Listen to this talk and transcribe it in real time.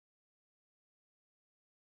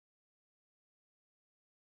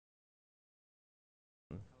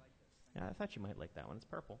Yeah, I thought you might like that one. It's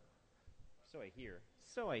purple. So I hear.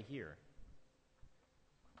 So I hear.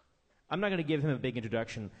 I'm not going to give him a big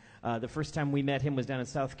introduction. The first time we met him was down in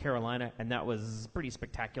South Carolina, and that was pretty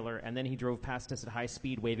spectacular. And then he drove past us at high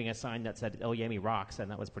speed, waving a sign that said El Yami Rocks,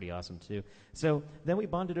 and that was pretty awesome, too. So then we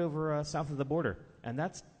bonded over south of the border, and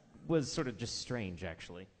that was sort of just strange,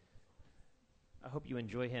 actually. I hope you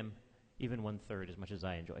enjoy him even 1/3 as much as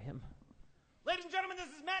I enjoy him. Ladies and gentlemen, this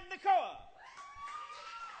is Matt Nakoa.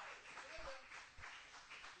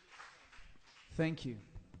 Thank you.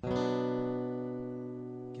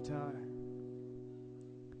 Guitar.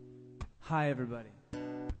 Hi, everybody.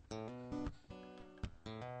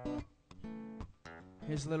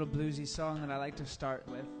 Here's a little bluesy song that I like to start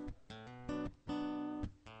with.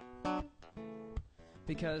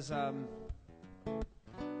 Because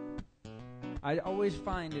I always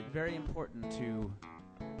find it very important to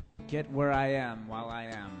get where I am while I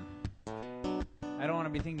am. I don't want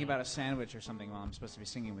to be thinking about a sandwich or something while I'm supposed to be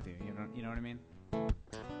singing with you. You know what I mean?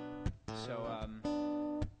 So,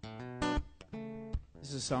 this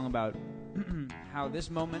is a song about how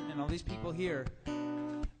this moment and all these people here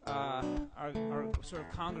are sort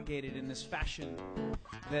of congregated in this fashion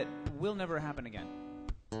that will never happen again.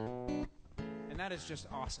 And that is just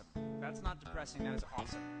awesome. That's not depressing, that is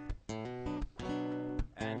awesome.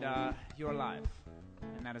 And you're alive,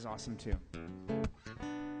 and that is awesome too.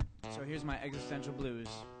 So here's my existential blues.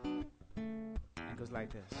 It goes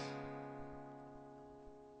like this.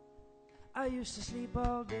 I used to sleep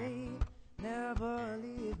all day, never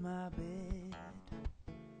leave my bed.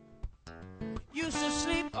 Used to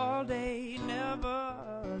sleep all day,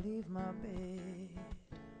 never leave my bed.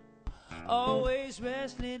 Always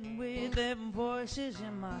wrestling with them voices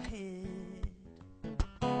in my head.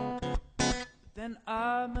 But then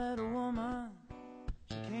I met a woman,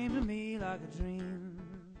 she came to me like a dream.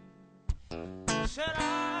 Said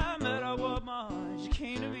I met a woman, she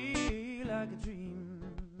came to me like a dream.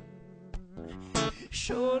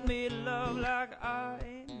 Showed me love like I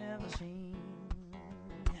ain't never seen.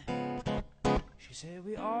 She said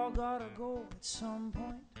we all gotta go at some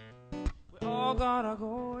point. We all gotta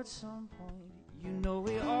go at some point. You know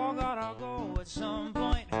we all gotta go at some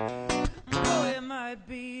point. Oh, it might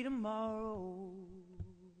be tomorrow.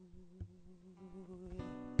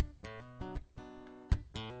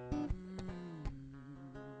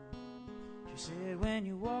 She said when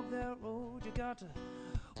you walk that road, you got to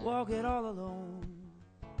walk it all alone.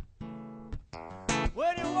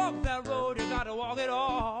 When you walk that road, you got to walk it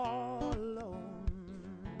all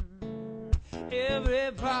alone.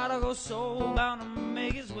 Every prodigal soul bound to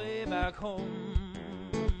make his way back home.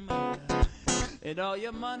 And all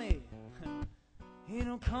your money ain't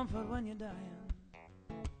no comfort when you're dying.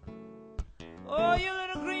 Oh, your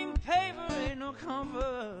little green paper ain't no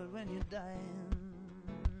comfort when you're dying.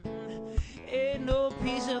 Ain't no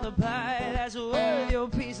piece of the pie that's worth your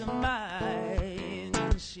peace of mind.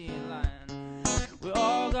 She ain't lying. We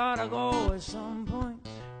all gotta go at some point.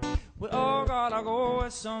 We all gotta go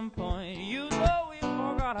at some point. You know we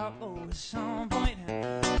all gotta go at some point.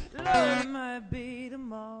 Lord, it might be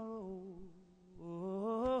tomorrow.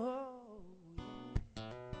 Oh.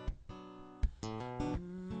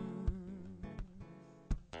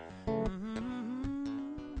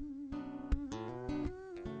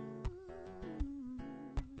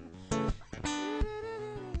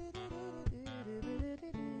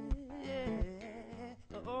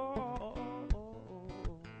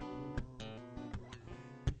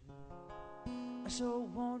 So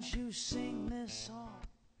won't you sing this song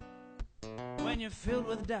when you're filled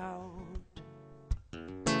with doubt?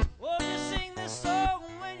 Won't you sing this song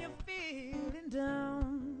when you're feeling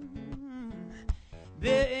down?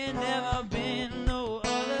 There ain't never been no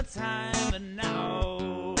other time but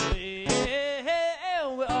now.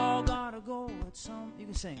 Yeah, we all gotta go at some. You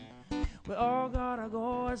can sing. We all gotta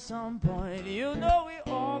go at some point. You know we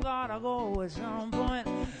all gotta go at some point.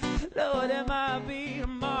 Lord, it might be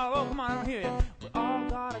tomorrow. Come on, I don't hear you. We all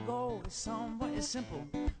gotta go at some point. It's simple.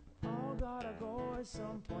 We all gotta go at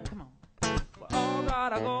some point. Come on. We all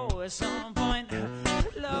gotta go at some point.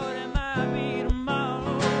 Lord, it might be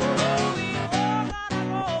tomorrow. We all gotta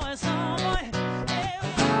go at some point. Yeah, we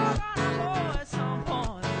all gotta go at some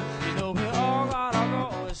point. You know we all gotta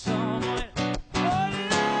go at some point.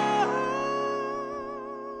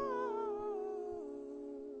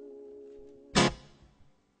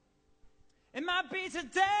 It might be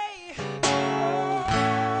today.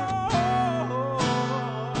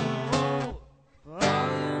 For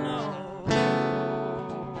all you know.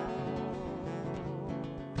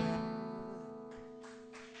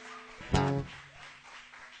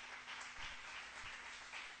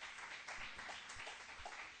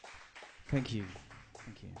 Thank you.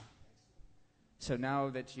 Thank you. So now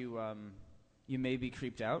that you may be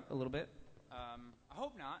creeped out a little bit, I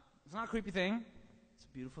hope not. It's not a creepy thing. It's a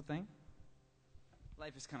beautiful thing.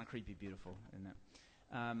 Life is kind of creepy beautiful, isn't it?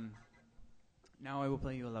 Now I will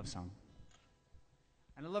play you a love song.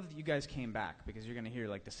 And I love that you guys came back, because you're going to hear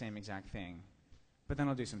like the same exact thing. But then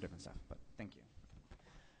I'll do some different stuff. But thank you.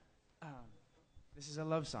 This is a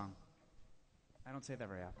love song. I don't say that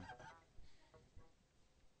very often.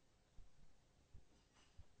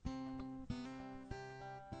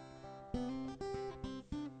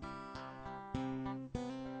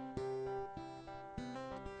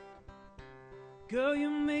 Girl, you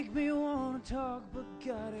make me wanna talk, but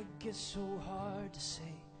God, it gets so hard to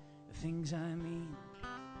say the things I mean.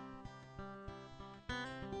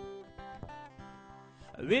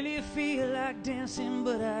 I really feel like dancing,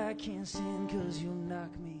 but I can't sing, 'cause you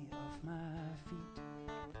knock me off my feet.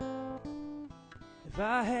 If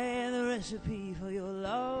I had the recipe for your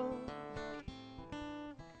love,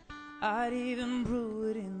 I'd even brew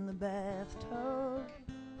it in the bathtub.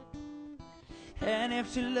 And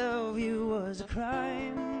if to love you was a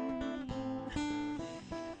crime,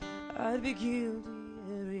 I'd be guilty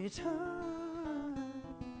every time.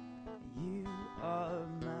 You are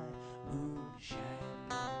my moonshine.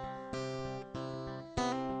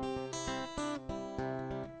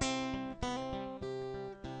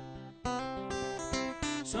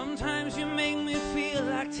 Sometimes you make me feel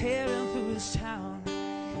like tearing through this town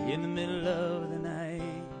in the middle of the night,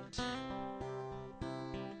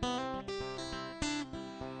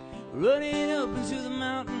 running up into the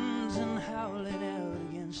mountains and howling out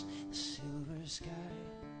against the silver sky.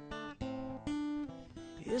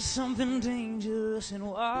 It's something dangerous and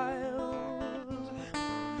wild,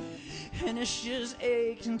 and it's just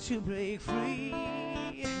aching to break free.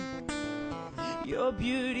 Your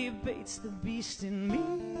beauty baits the beast in me.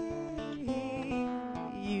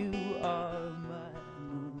 You are my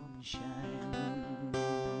moonshine.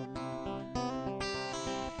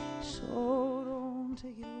 So don't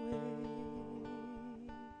take it away.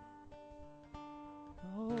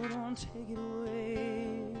 Oh, don't take it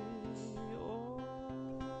away. Oh,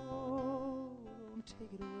 don't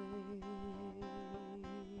take it away.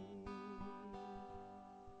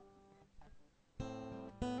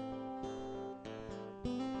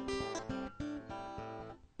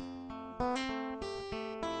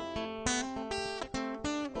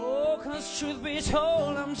 Oh, 'cause truth be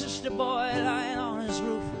told, I'm just a boy lying on his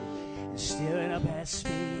roof, staring up at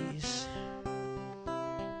space.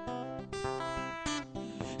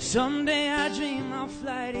 Someday I dream I'll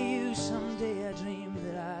fly to you. Someday I dream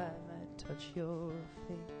that I might touch your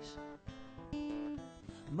face.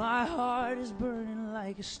 My heart is burning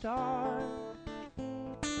like a star,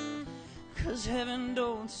 'cause heaven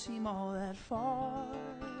don't seem all that far.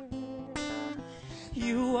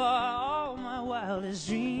 You are all my wildest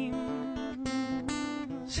dreams,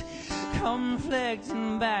 come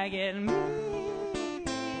reflecting back at me.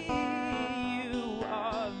 You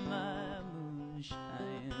are my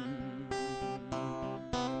moonshine.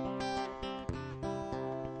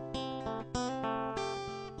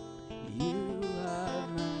 You are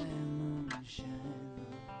my moonshine.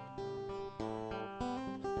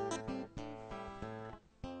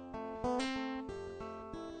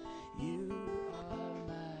 You are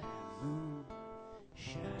my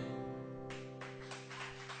moonshine.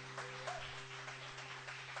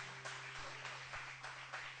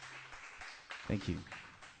 Thank you.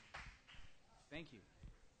 Thank you.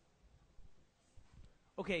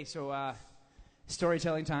 Okay, so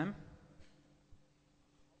storytelling time.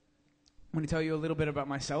 I'm going to tell you a little bit about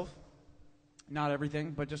myself. Not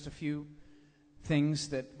everything, but just a few things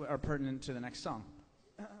that are pertinent to the next song.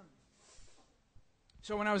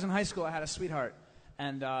 So when I was in high school, I had a sweetheart,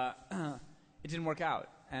 and it didn't work out.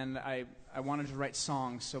 And I wanted to write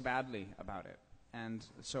songs so badly about it. And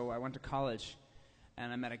so I went to college,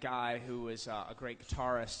 and I met a guy who was a great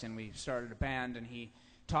guitarist, and we started a band, and he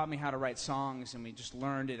taught me how to write songs, and we just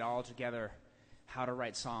learned it all together, how to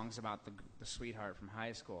write songs about the sweetheart from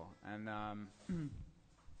high school. And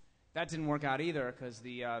that didn't work out either, because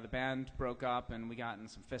the band broke up, and we got in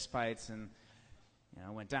some fistfights, and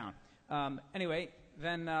went down. Anyway,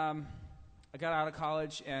 then I got out of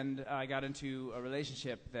college, and I got into a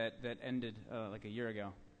relationship that ended like a year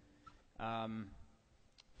ago.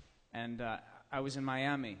 And I was in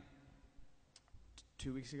Miami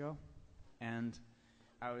 2 weeks ago, and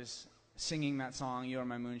I was singing that song, "You're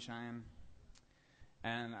My Moonshine,"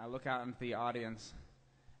 and I look out into the audience,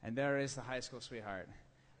 and there is the high school sweetheart,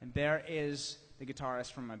 and there is the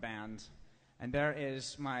guitarist from my band, and there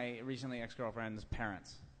is my recently ex-girlfriend's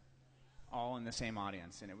parents. all in the same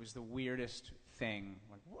audience, and it was the weirdest thing.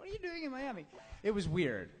 Like, what are you doing in Miami? It was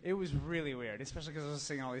weird. It was really weird, especially because I was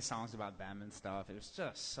singing all these songs about them and stuff. It was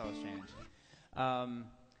just so strange.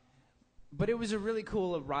 But it was a really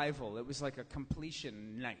cool arrival. It was like a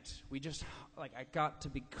completion night. We just, like, I got to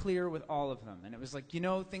be clear with all of them. And it was like,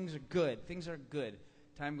 things are good. Things are good.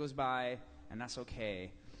 Time goes by, and that's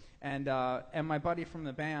okay. And my buddy from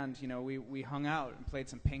the band, we hung out and played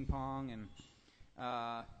some ping pong and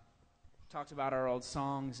talked about our old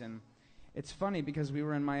songs. And it's funny because we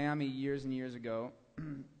were in Miami years and years ago,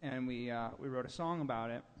 and we wrote a song about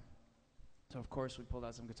it. So, of course, we pulled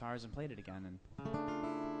out some guitars and played it again. And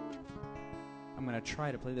I'm going to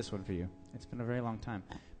try to play this one for you. It's been a very long time.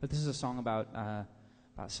 But this is a song about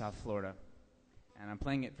South Florida. And I'm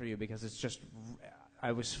playing it for you because it's just,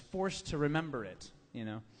 I was forced to remember it,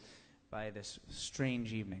 by this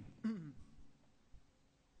strange evening.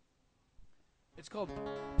 It's called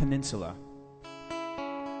Peninsula.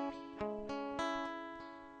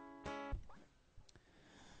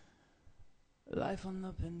 Life on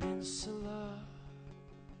the peninsula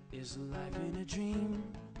is a life in a dream,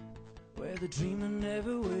 where the dreamer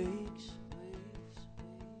never wakes.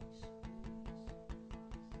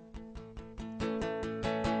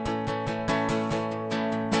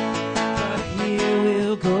 But here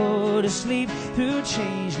we'll go to sleep through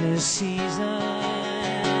changeless seasons.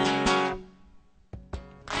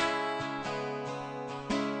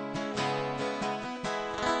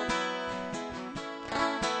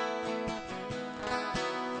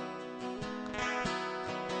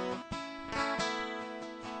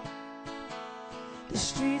 The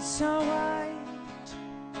streets are white,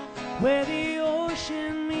 where the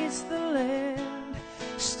ocean meets the land.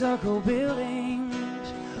 Stucco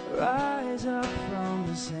buildings rise up from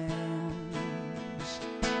the sands.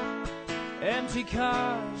 Empty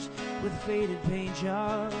cars with faded paint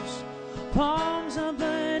jobs, palms are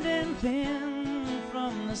blending thin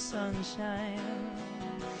from the sunshine.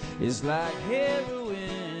 It's like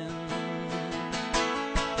heroin,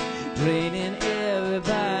 draining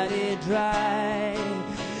everybody dry,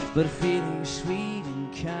 but feeling sweet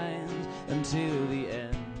and kind until the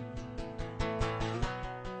end.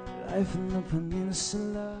 Life on the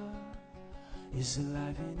peninsula is a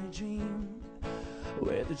life in a dream,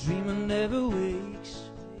 where the dreamer never wakes.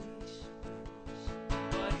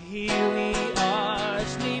 But here we are,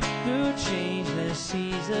 asleep through changeless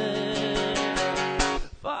seasons,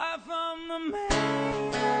 far from the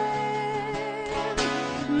mainland,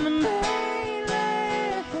 the mainland.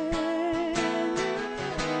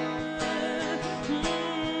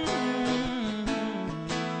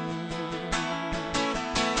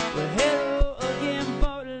 Well, hello again,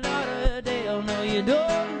 Fort Lauderdale. No, you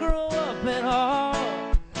don't grow up at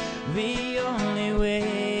all. The only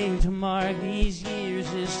way to mark these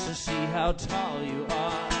years is to see how tall you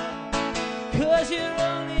are. 'Cause your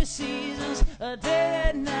only seasons are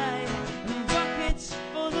day and night, and buckets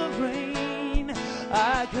full of rain.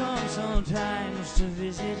 I come sometimes to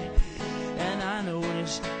visit, and I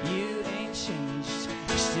notice you ain't changed.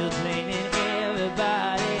 You're still draining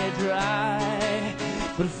everybody dry,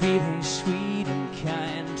 but feeling sweet and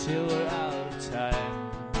kind till we're out of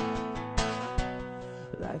time.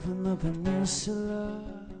 Life on the peninsula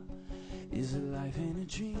is a life in a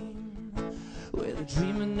dream, where the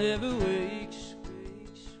dreamer never wakes.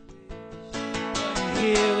 But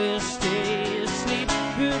here we'll stay asleep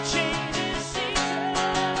through changing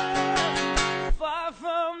seasons, far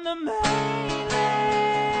from the mainland,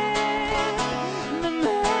 the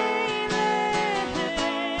mainland.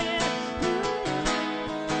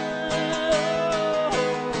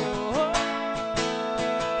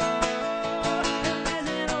 And there's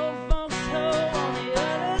an old folks home on the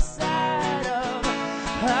other side of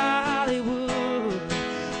Hollywood,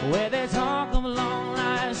 where they talk of long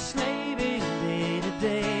lives slaving day to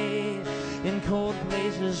day in cold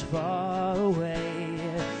places far away,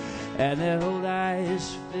 and their old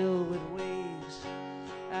eyes fill with waves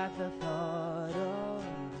at the thought of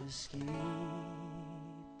escape.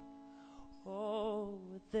 Oh,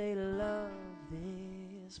 they love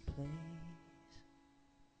this place,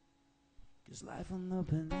 'cause life on the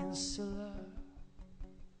peninsula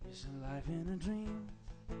is a life in a dream,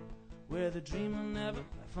 where the dreamer never.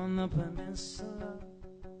 Life on the peninsula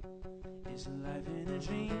is a life in a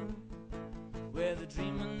dream, where the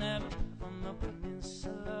dreamer never. Life on the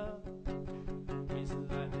peninsula is a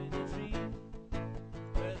life in a dream,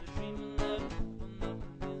 where the dreamer never. Life on the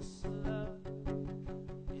peninsula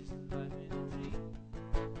is a life in a dream, where the dreamer never. Peninsula is a life in a dream.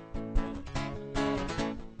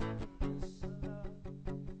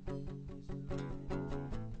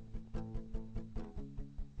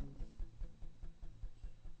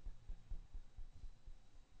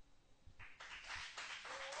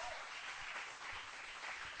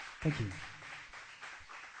 Thank you.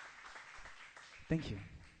 Thank you.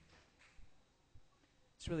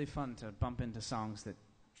 It's really fun to bump into songs that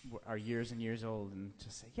are years and years old and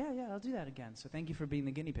just say, yeah, I'll do that again. So thank you for being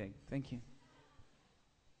the guinea pig. Thank you.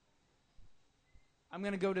 I'm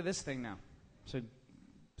going to go to this thing now. So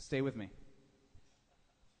stay with me.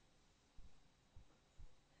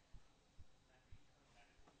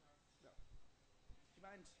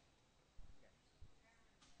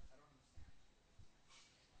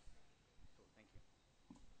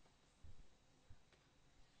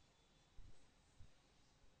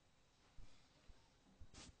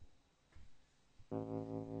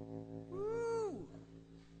 Woo!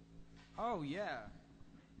 Oh yeah.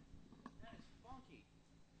 That is funky.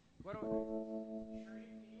 What do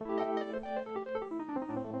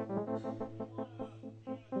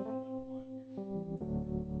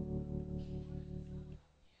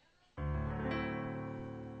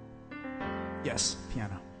Yes,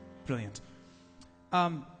 piano. Brilliant.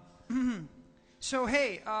 So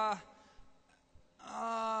hey, I'm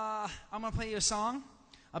gonna play you a song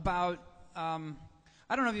about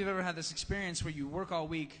I don't know if you've ever had this experience where you work all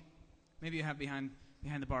week. Maybe you have behind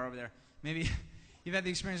the bar over there. Maybe you've had the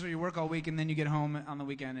experience where you work all week and then you get home on the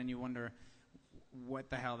weekend and you wonder what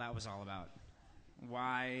the hell that was all about.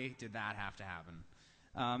 Why did that have to happen?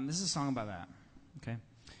 This is a song about that. Okay.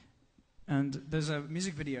 And there's a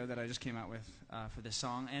music video that I just came out with for this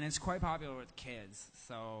song, and it's quite popular with kids.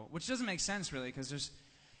 So, which doesn't make sense really, because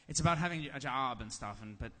it's about having a job and stuff.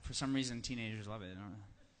 But for some reason, teenagers love it. I don't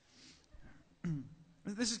know.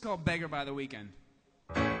 This is called "Beggar by the Weekend."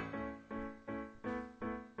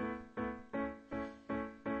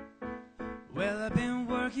 Well, I've been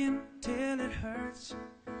working till it hurts,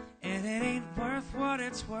 and it ain't worth what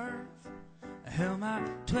it's worth. Hell, my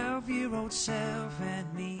 12-year-old self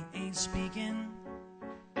and me ain't speaking.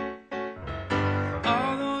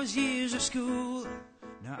 All those years of school,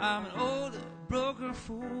 now I'm an old broker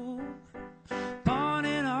fool,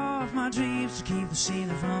 pawning off my dreams to keep the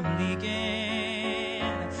ceiling from leaking.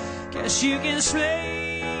 Guess you can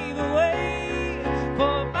slave away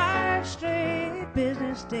for 5 straight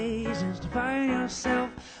business days just to find yourself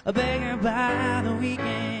a beggar by the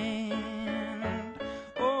weekend.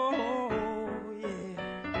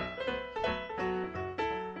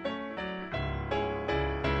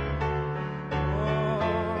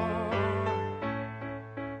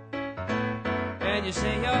 You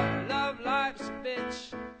say your love life's a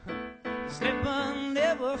bitch, slippin'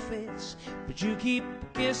 never fits, but you keep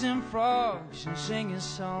kissing frogs and singing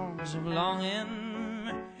songs of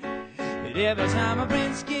longing. But every time a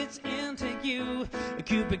prince gets into you,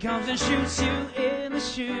 Cupid comes and shoots you in the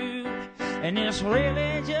shoe, and it's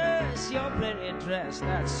really just your pretty dress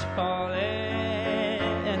that's falling.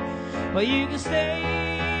 Well, you can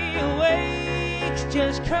stay awake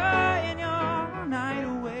just crying your night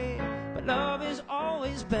away, but love is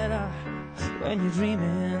always better when you're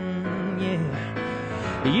dreaming,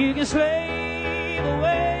 yeah. You can slave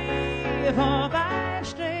away for 5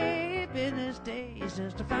 straight business days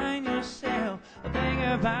just to find yourself a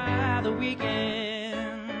beggar by the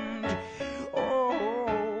weekend.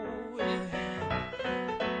 Oh,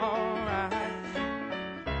 yeah. All right.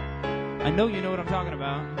 I know you know what I'm talking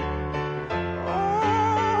about.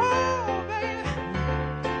 Oh, baby.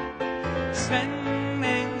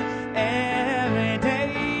 Spending every day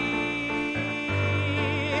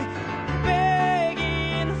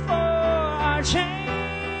begging for a change.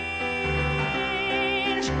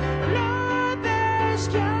 Lord, there's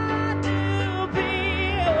got to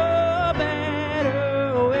be a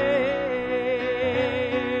better way.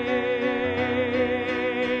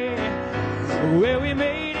 Well, we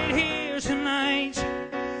made it here tonight,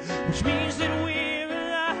 which means that we're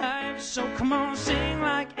alive. So come on, sing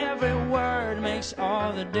like every word makes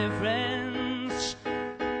all the difference.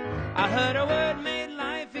 I heard a word made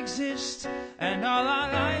life exist, and all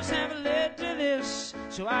our lives have led to this.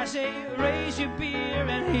 So I say, raise your beer,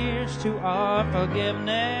 and here's to our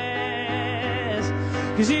forgiveness.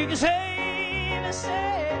 'Cause you can save and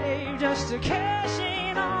save just to cash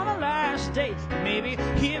in on the last day. Maybe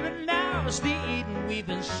here and now is the Eden we've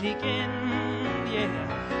been seeking, yeah.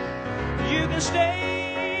 You can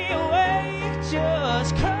stay awake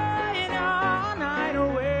just crying all night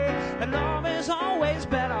away, and love is always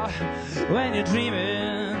better when you're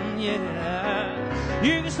dreaming, yeah.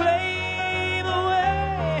 You can slave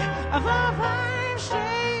away for 5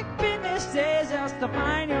 straight business days just to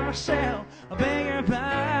find yourself a beggar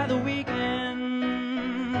by the weekend.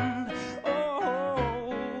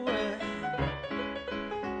 Oh,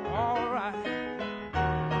 all right.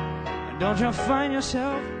 And don't you find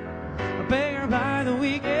yourself a beggar by the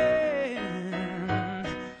weekend?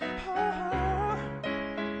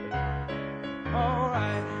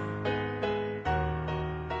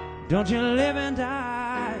 Don't you live and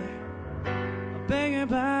die begging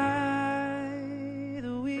by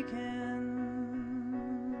the weekend.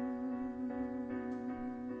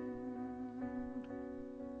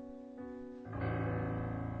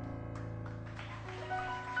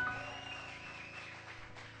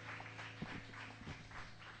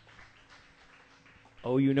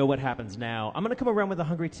 Oh, you know what happens now. I'm going to come around with a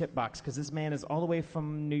hungry tip box because this man is all the way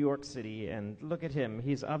from New York City, and look at him.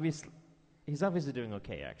 He's obviously doing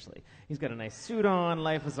okay, actually. He's got a nice suit on,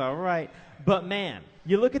 life is all right. But man,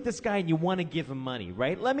 you look at this guy and you want to give him money,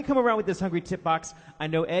 right? Let me come around with this hungry tip box. I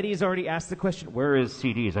know Eddie's already asked the question, where is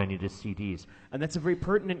CDs? I need his CDs. And that's a very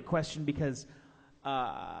pertinent question because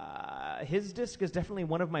his disc is definitely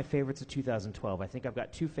one of my favorites of 2012. I think I've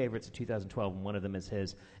got two favorites of 2012, and one of them is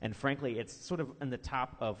his. And frankly, it's sort of on the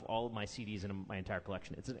top of all of my CDs in my entire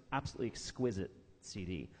collection. It's an absolutely exquisite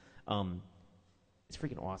CD. It's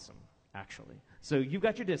freaking awesome, actually. So you've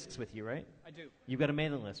got your discs with you, right? I do. You've got a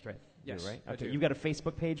mailing list, right? Yes, right? I Okay. do. You've got a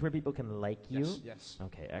Facebook page where people can like you? Yes.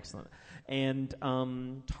 Okay, excellent. And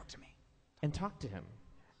Talk to me. and talk to him.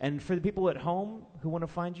 And for the people at home who want to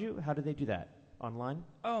find you, how do they do that? Online?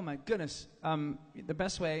 Oh my goodness. The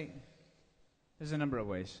best way, there's a number of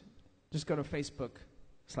ways. Just go to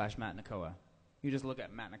Facebook/Matt Nakoa. You just look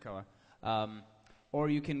at Matt Nakoa. Or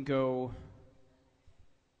you can go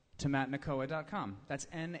to mattnakoa.com. That's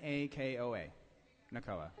Nakoa.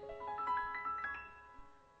 Nakoa.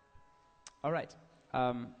 All right.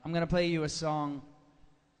 I'm going to play you a song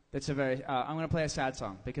that's I'm going to play a sad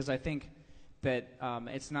song because I think that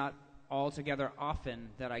it's not altogether often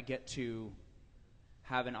that I get to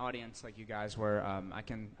have an audience like you guys where I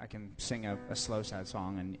can sing a slow sad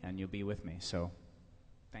song and you'll be with me. So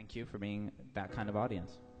thank you for being that kind of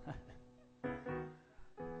audience.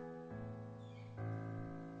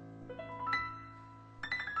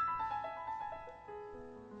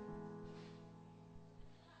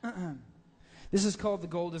 This is called The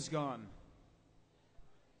Gold Is Gone.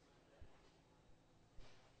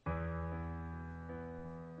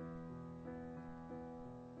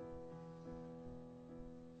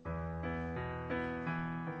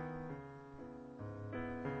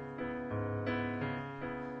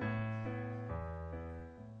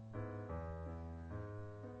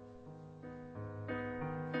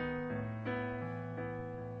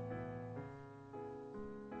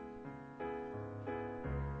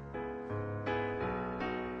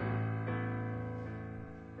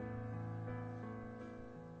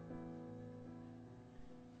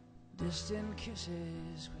 Distant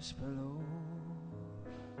kisses whisper low.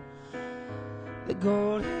 The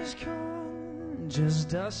gold is gone, just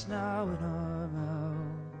dust now in our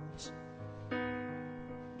mouths.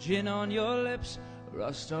 Gin on your lips,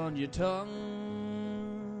 rust on your tongue.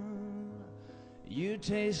 You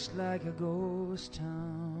taste like a ghost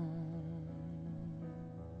town.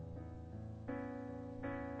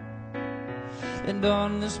 And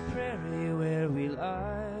on this prairie where we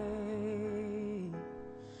lie,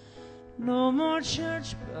 no more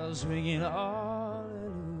church bells ringing hallelujah.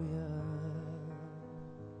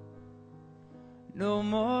 No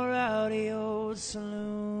more rowdy old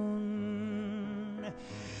saloon,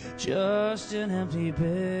 just an empty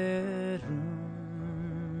bedroom.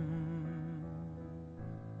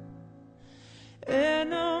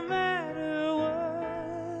 And no matter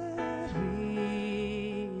what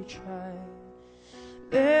we try,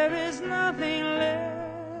 there is nothing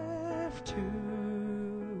left to.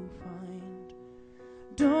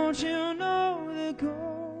 Don't you know the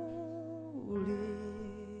gold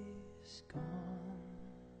is gone?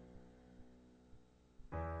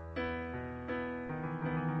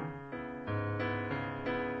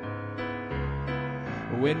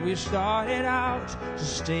 When we started out to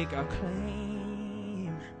stake our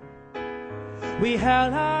claim, we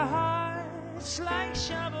held our hearts like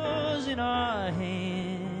shovels in our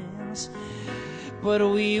hands, but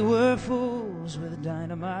we were fools with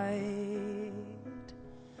dynamite.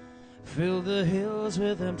 Fill the hills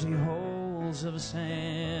with empty holes of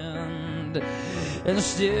sand, and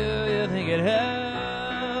still you think it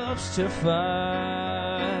helps to fight.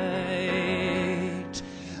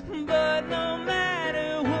 But no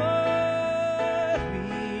matter what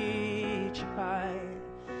we try,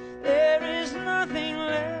 there is nothing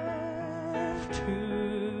left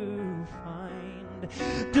to find.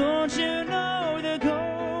 Don't you know the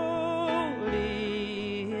gold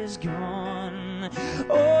is gone?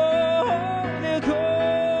 Oh,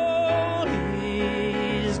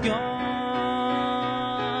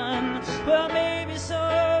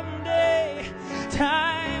 time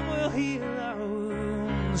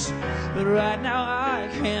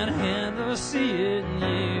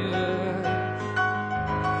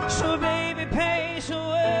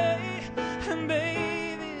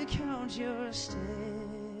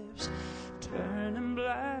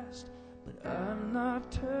I'm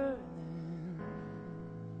not turning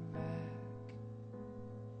back.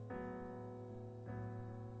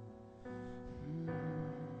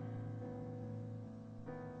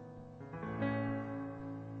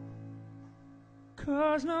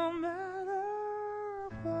 'Cause no matter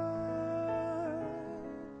what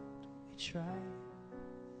we try,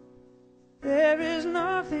 there is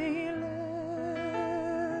nothing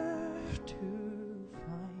left to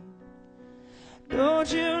find.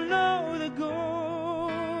 Don't you know the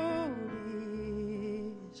gold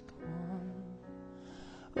is gone?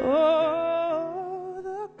 Oh,